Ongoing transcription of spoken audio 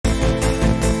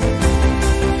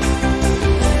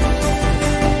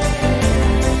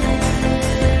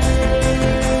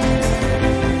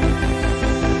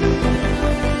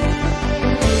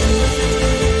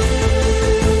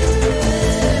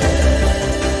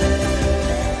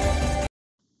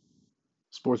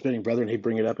Sports betting brethren, hey,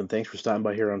 bring it up, and thanks for stopping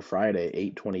by here on Friday,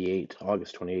 8/28,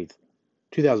 August 28th,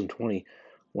 2020.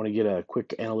 Want to get a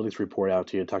quick analytics report out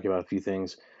to you, talk about a few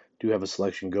things. Do have a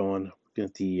selection going.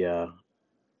 Get the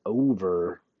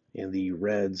over in the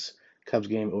Reds Cubs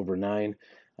game over 9.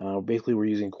 Basically, we're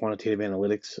using quantitative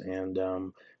analytics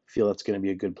and feel that's going to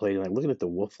be a good play tonight. Looking at the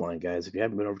Wolf line, guys. If you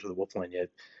haven't been over to the Wolf line yet,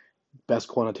 best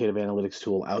quantitative analytics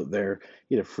tool out there.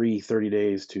 You get a free 30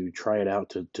 days to try it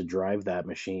out to drive that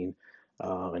machine.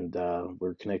 And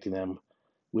we're connecting them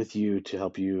with you to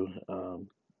help you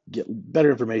get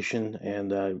better information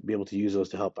and be able to use those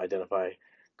to help identify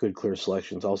good, clear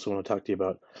selections. Also, want to talk to you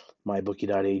about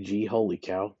mybookie.ag. Holy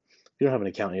cow. If you don't have an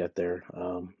account yet there,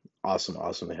 awesome,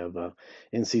 awesome. They have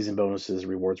in-season bonuses,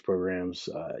 rewards programs,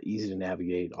 easy to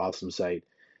navigate, awesome site,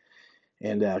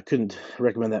 and couldn't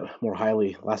recommend that more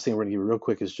highly. Last thing we're going to give you real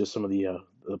quick is just some of the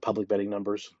public betting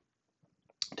numbers.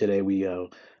 Today we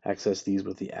access these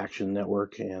with the Action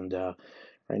Network, and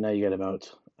right now you got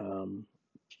about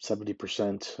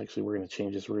 70%. Actually, we're going to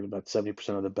change this. We're at about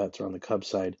 70% of the bets are on the Cubs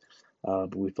side,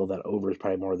 but we feel that over is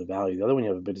probably more of the value. The other one you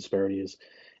have a bit disparity is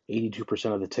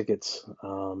 82% of the tickets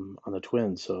on the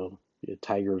Twins. So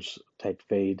Tigers type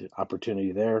fade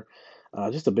opportunity there.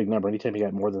 Just a big number. Anytime you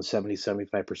got more than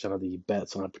 75% of the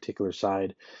bets on a particular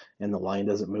side and the line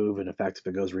doesn't move, and in fact, if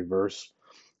it goes reverse,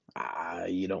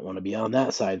 you don't want to be on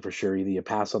that side for sure. Either you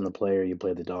pass on the play or you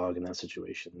play the dog in that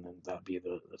situation, and that'd be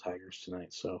the Tigers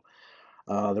tonight. So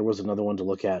there was another one to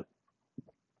look at.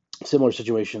 Similar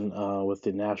situation with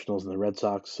the Nationals and the Red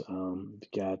Sox.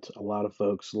 Got a lot of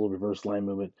folks, a little reverse line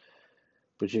movement,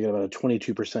 but you got about a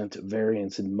 22%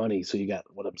 variance in money. So you got,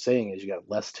 what I'm saying is, you got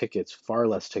less tickets, far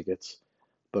less tickets,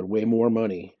 but way more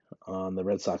money on the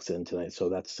Red Sox end tonight. So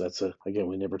that's a, again,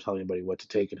 we never tell anybody what to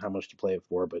take and how much to play it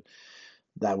for, but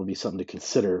that would be something to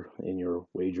consider in your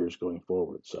wagers going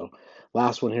forward. So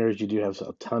last one here is you do have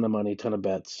a ton of money, ton of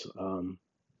bets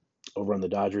over on the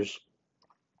Dodgers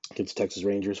against Texas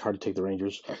Rangers. Hard to take the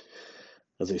Rangers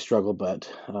as they struggle, but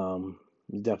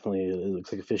definitely it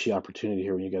looks like a fishy opportunity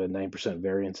here when you got a 9%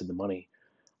 variance in the money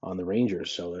on the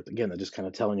Rangers. So that, again, that's just kind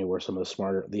of telling you where some of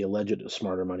the alleged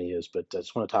smarter money is. But I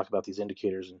just want to talk about these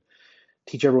indicators and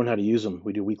teach everyone how to use them.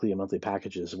 We do weekly and monthly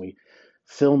packages, and we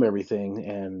film everything,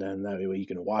 and then that way you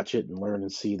can watch it and learn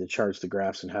and see the charts, the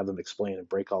graphs, and have them explain and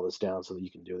break all this down so that you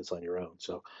can do this on your own.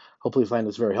 So hopefully you find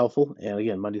this very helpful. And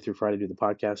again, Monday through Friday, do the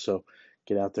podcast. So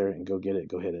get out there and go get it,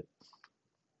 go hit it.